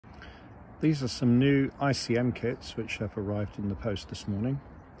These are some new ICM kits which have arrived in the post this morning.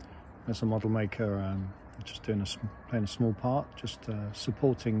 As a model maker, I'm just playing a small part, just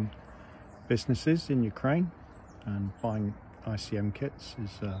supporting businesses in Ukraine, and buying ICM kits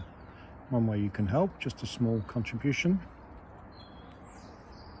is one way you can help, just a small contribution.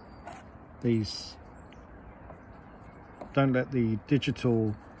 These, don't let the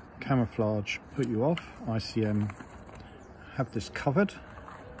digital camouflage put you off. ICM have this covered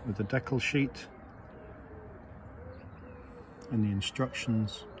with a decal sheet and the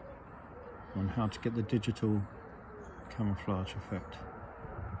instructions on how to get the digital camouflage effect.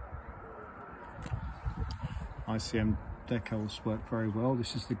 ICM decals work very well.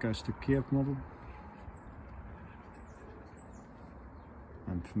 This is the Ghost of Kiev model,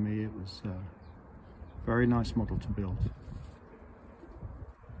 and for me it was a very nice model to build.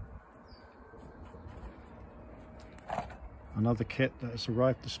 Another kit that has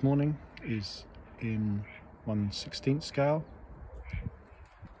arrived this morning is in 1/16 scale.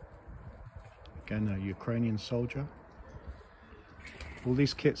 Again, a Ukrainian soldier. All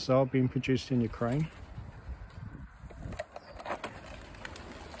these kits are being produced in Ukraine.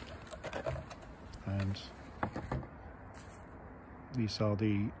 And these are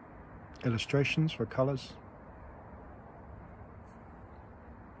the illustrations for colours.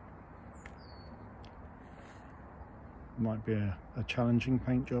 Might be a challenging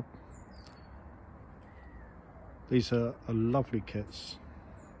paint job. These are lovely kits.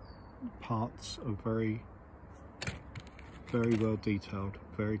 Parts are very well detailed,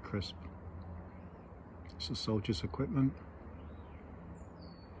 very crisp. It's a soldier's equipment.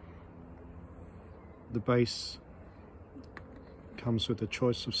 The base comes with a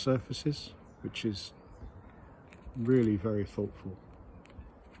choice of surfaces, which is really very thoughtful.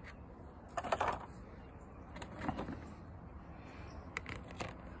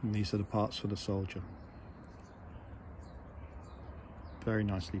 And these are the parts for the soldier. Very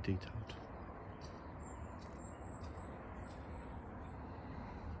nicely detailed.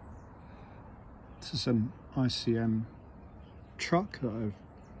 This is an ICM truck that I've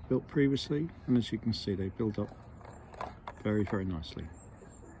built previously, and as you can see, they build up very nicely.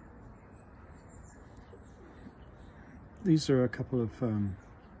 These are a couple of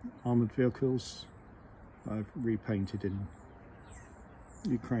armoured vehicles I've repainted in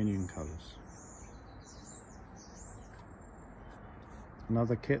Ukrainian colours.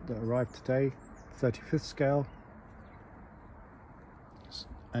 Another kit that arrived today, 35th scale,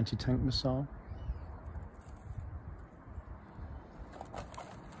 anti-tank missile.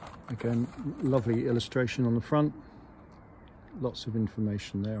 Again, lovely illustration on the front, lots of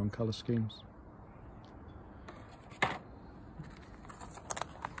information there on colour schemes.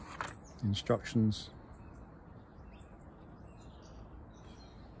 Instructions.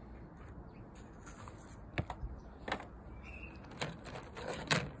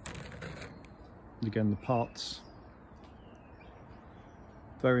 Again, the parts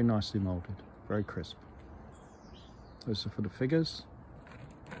very nicely moulded, very crisp. Those are for the figures.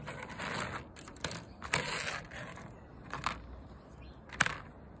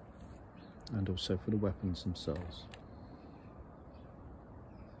 And also for the weapons themselves.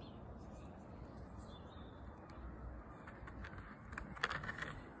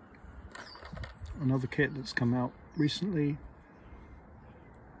 Another kit that's come out recently,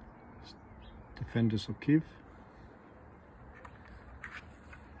 Defenders of Kiev.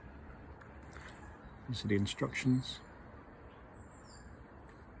 These are the instructions.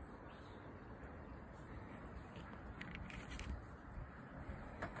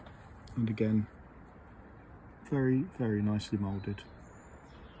 And again, very nicely moulded,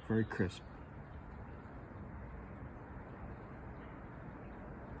 very crisp.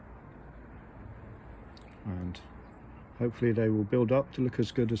 And hopefully they will build up to look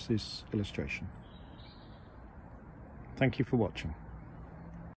as good as this illustration. Thank you for watching.